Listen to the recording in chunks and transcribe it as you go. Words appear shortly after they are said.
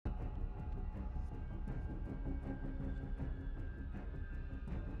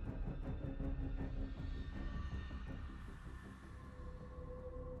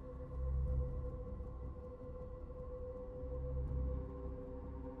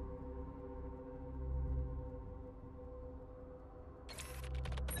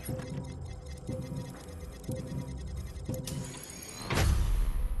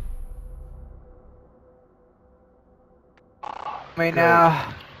Me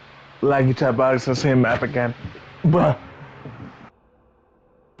now. Laggy chat box, the same map again. Bruh.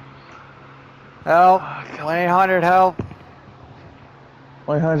 Help. 1-800 help.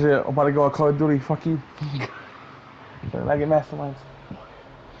 100, I'm about to go on Call of Duty, fuck you. Laggy masterminds.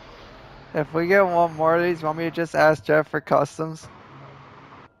 If we get one more of these, want me to just ask Jeff for customs?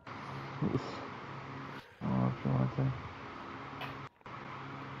 Oh, if you want to.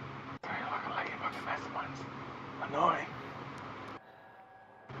 Laggy fucking masterminds. Annoying.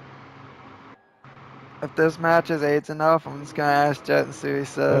 If this match is AIDS enough, I'm just gonna ask Jet and see what he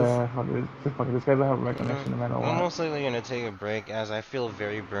says. Fuck it, this guy doesn't have recognition no matter what. I'm most likely gonna take a break as I feel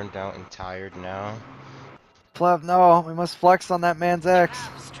very burnt out and tired now. Pleb, no, we must flex on that man's X.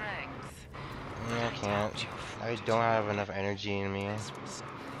 I can't. I don't have enough energy in me.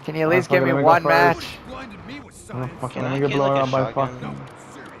 Can you at least give me one match? Fucking let me I get get blown like a out by shotgun?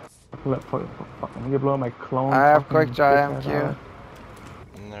 fucking. Let me get blown out by clone. I have quick fucking dry bitch ass MQ. out.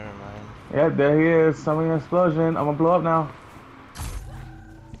 Never mind. Yeah, there he is. Summoning an explosion. I'm gonna blow up now.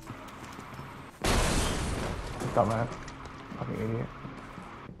 Dumbass. Fucking idiot.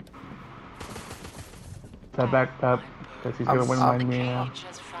 Step back, Pep. Because he's gonna win my me now.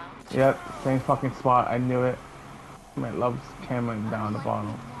 Yep, same fucking spot. I knew it. Man loves camming down the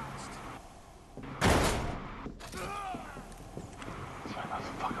bottom.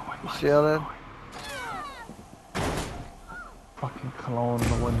 Shielded. Fucking clone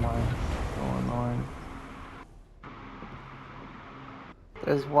the wind mine. So annoying.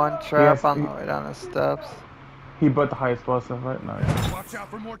 There's one trap on the way down the steps. He brought the high explosive, right? No, yeah. Watch out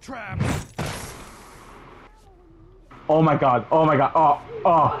for more traps. Oh my god. Oh my god. Oh.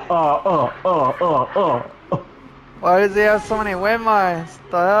 Why does he have so many wind mines?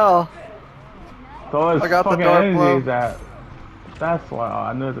 What the hell? Those I got the fucking door energies blow. that. That's why.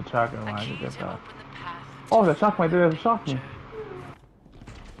 I knew the shotgun when I could get that. Oh, the shotgun didn't shock me.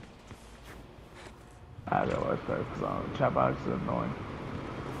 I don't know because chat box is annoying.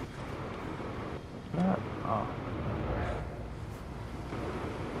 Yeah. Oh.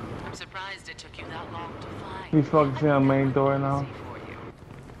 I'm surprised it took you that long to find. He's focusing on main door now.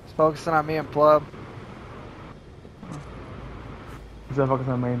 He's focusing on me and Pleb. He's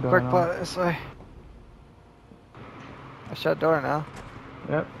focusing on main door Quick now. play this way. I shut door now.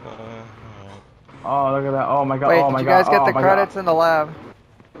 Yep. Oh, look at that. Oh my god. Wait, oh my did you god. guys get oh the my credits god. in the lab?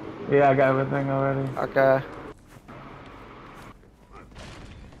 Yeah, I got everything already. Okay.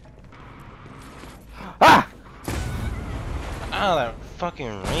 Ah! Oh, that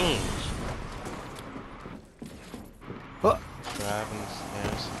fucking range. What? Grabbing the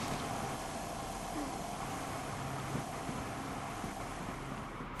stairs.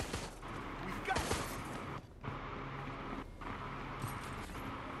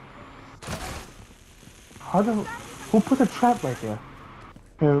 How the? Who put a trap right there?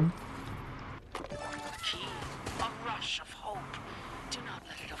 Him. Key, a rush of hope. Do not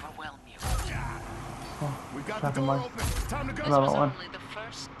let it overwhelm you. Oh, We've got trap the in door my. open. Time to go. This Another was one. only the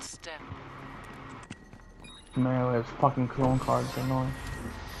first step. Man, there's fucking clone cards annoying.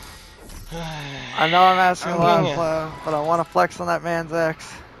 I know I'm asking a lot, gonna- Pleb, but I want to flex on that man's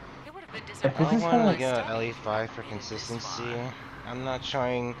X. It would have been If disappointing. this I is want how to get an LE5 for consistency. I'm not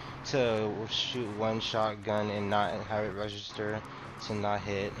trying to shoot one shotgun and not have it register to not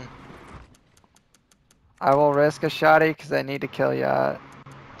hit. I will risk a shotty because I need to kill Yacht.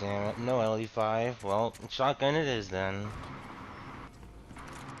 Damn it, no LE5. Well, shotgun it is then.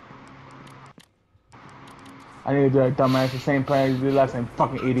 I need to do that, dumbass. The same plan you did last time,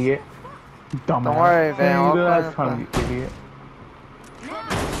 fucking idiot. Dumbass. Don't worry, Van. You I'll did play last it time, then. you idiot.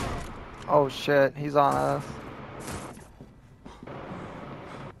 Oh shit, he's on us.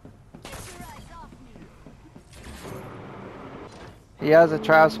 He has a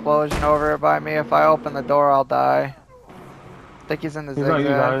trap explosion over by me. If I open the door, I'll die. I think he's in the He's not you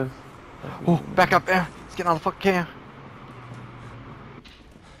zigzag. guys. Oh, back up there. He's getting on the fucking cam.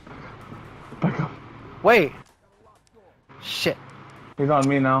 Back up. Wait. Shit. He's on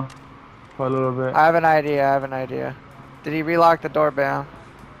me now. For a little bit. I have an idea. Did he relock the door, Bam?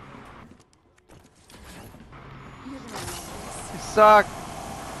 You suck.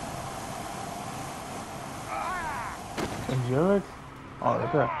 Endurance? Oh,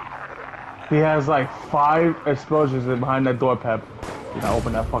 right there. He has like 5 explosions behind that door, Pep. You know,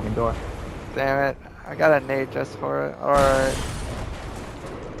 open that fucking door. Damn it. I got a nade just for it. Alright.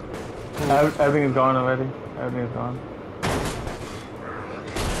 Everything is gone already. Everything is gone.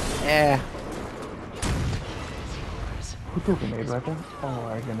 Yeah. Who threw a grenade right there? Oh,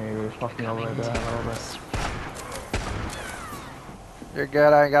 a grenade is fucking over right there a little bit. You're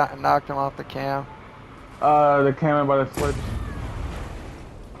good. I knocked him off the cam. The camera by the switch.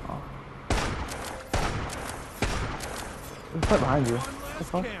 Oh. It's right behind you. What the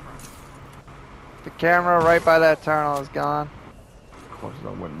fuck? The camera right by that terminal is gone. Of course,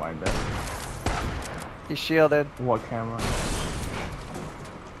 I wouldn't mind that. He's shielded. What camera?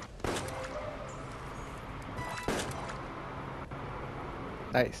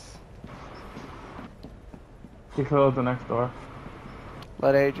 Nice. He closed the next door.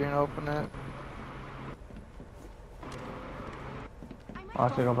 Let Adrian open it. I'll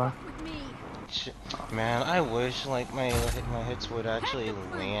have to go back. Man, I wish like my hits would actually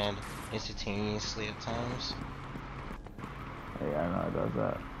land instantaneously at times. Yeah, I know it does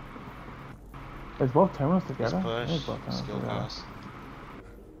that. Is both terminals together? Let's Yeah, push. both terminals Skill together. pass.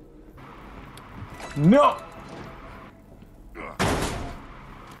 No!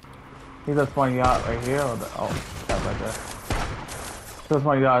 He's a spawn yacht right here or the that right there. So it's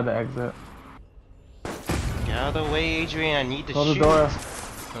my yacht at the exit. Get out of the way, Adrian. I need to Close shoot. the door.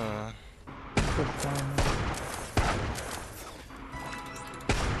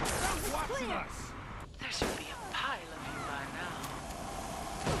 There should be a pile of you by now.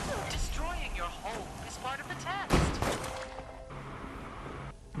 Destroying your home is part of the test.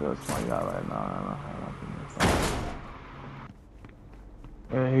 That's my yacht right now.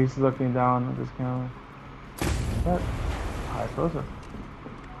 Yeah, he's looking down at this camera. What? Alright, closer.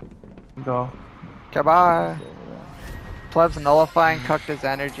 Go. Goodbye. Pleb's nullifying cucked his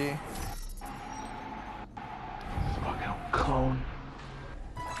energy. Fucking clone.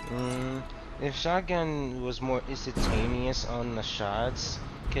 If shotgun was more instantaneous on the shots,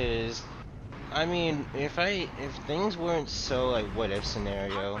 cause I mean, if things weren't so like what if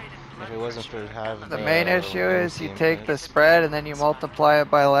scenario, if it wasn't for having The main issue is you take the spread and then you multiply it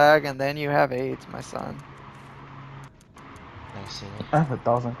by lag and then you have AIDS, my son. I see. I have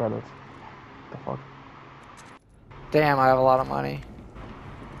 1,000 credits. What the fuck? Damn, I have a lot of money.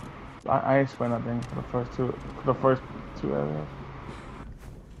 I ain't spent nothing for the first two areas.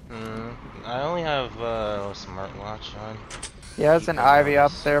 I only have a smartwatch on. Yeah, there's an Ivy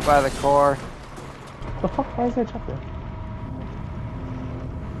up there by the core. The fuck? Why is that up there?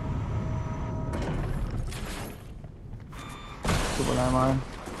 Super landmine.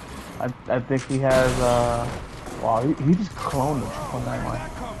 I think he has wow, he just cloned the triple landmine.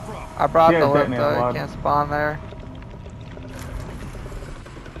 I brought Yeah, the lift detonator though, you pod. can't spawn there.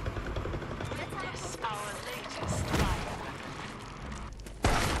 This our latest fire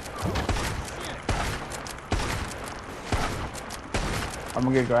I'm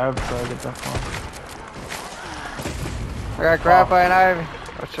gonna get grabbed so I get that phone. I got grabbed by an Ivy.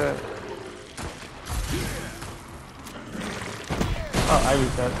 Oh shit. Oh,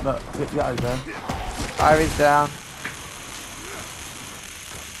 Ivy's dead. No, yeah, Ivy's dead. Ivy's down.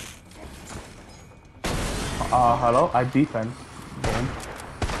 Hello? I defense game.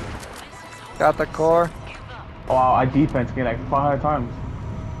 Got the core. Oh, wow, I defense game like 500 times.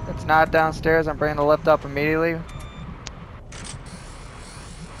 It's not downstairs. I'm bringing the lift up immediately.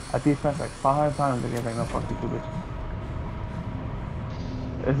 I defense like 500 times against like no fucking two bitches.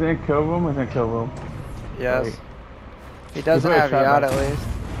 Is it in kill room or is it in kill room? Yes. Wait. He doesn't really have trapped yacht back at there. least.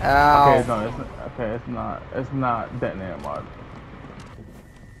 Ow. Okay, no, it's not detonator mod.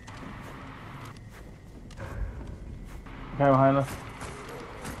 Okay, behind us.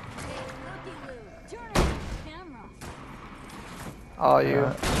 All you.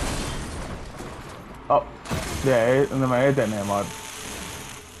 Oh, yeah, and then my air detonator mod.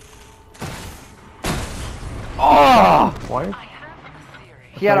 Oh! What?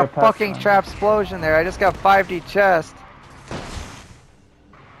 He had a Like a fucking pet trap explosion there. I just got 5D chest.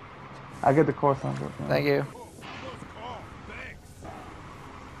 I get the core sound. Thank you.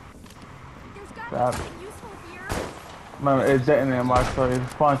 Trap. Man, it's detonator mod, so it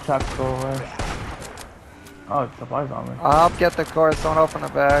spawn traps go away. Oh, it's supplies on me. I'll help get the core. Someone open the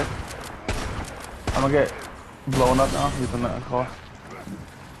bag. I'm gonna get blown up now using that core.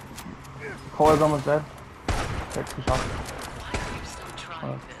 Core is almost dead. Take 2 shots.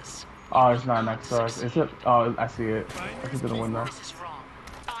 Oh, it's not next to us. Is it? Oh, I see it. I see it in the window.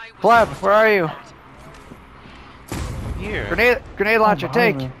 Pleb, where are you? Here. Grenade launcher,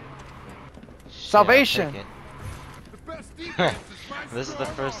 take. behind me. Salvation. Shit, I'll take it. This is the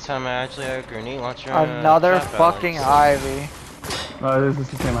first time I actually had a grenade launcher. on a Another trap fucking Alex. Ivy. No, this is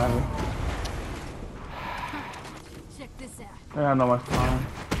the same Ivy. Check this out. I don't have no much time.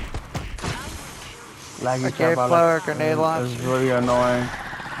 Laggy Okay, trap plug Alex. a grenade It's launcher. really annoying.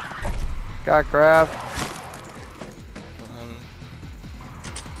 Got grabbed.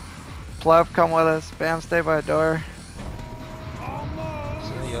 Pleb, come with us. Bam, stay by the door.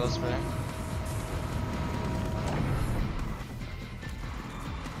 See the yellow spray?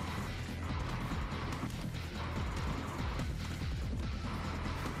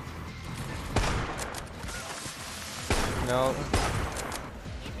 No.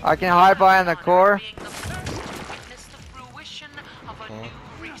 I can hide behind the core. Okay.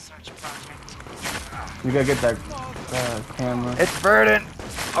 You gotta get that camera. It's verdant.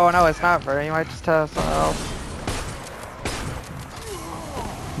 Oh no, it's not verdant. You might just tell someone else.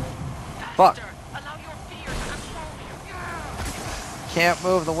 Fuck. Can't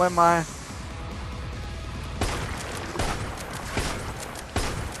move the wind mine.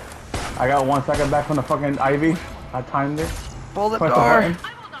 I got 1 second back from the fucking Ivy. I timed it. Pull the Press door. button.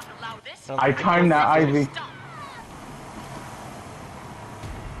 I timed that Ivy.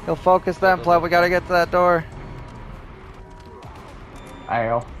 He'll focus them, Pleb. We gotta get to that door.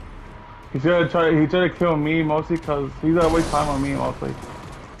 Ow. He's gonna try to kill me mostly because he's gonna waste time on me mostly.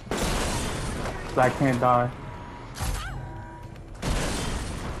 So I can't die.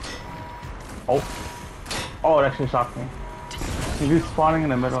 Oh. Oh, that shit shocked me. He's just spawning in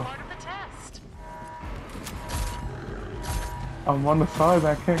the middle. I'm on the side,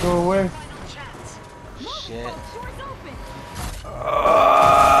 I can't go away. Shit.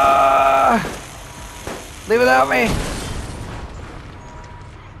 Leave without me.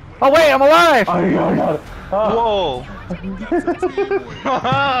 Oh wait, I'm alive. Oh, I got it. Oh.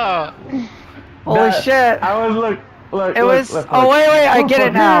 Whoa! Holy shit. I was look. It was. Oh wait, I get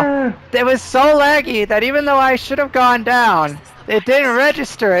it now. It was so laggy that even though I should have gone down, it didn't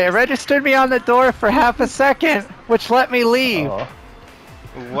register. It registered me on the door for half a second, which let me leave. Oh.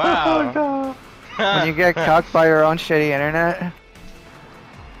 Wow. Oh, When you get cucked by your own shitty internet.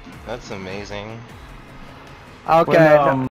 That's amazing. Okay. When,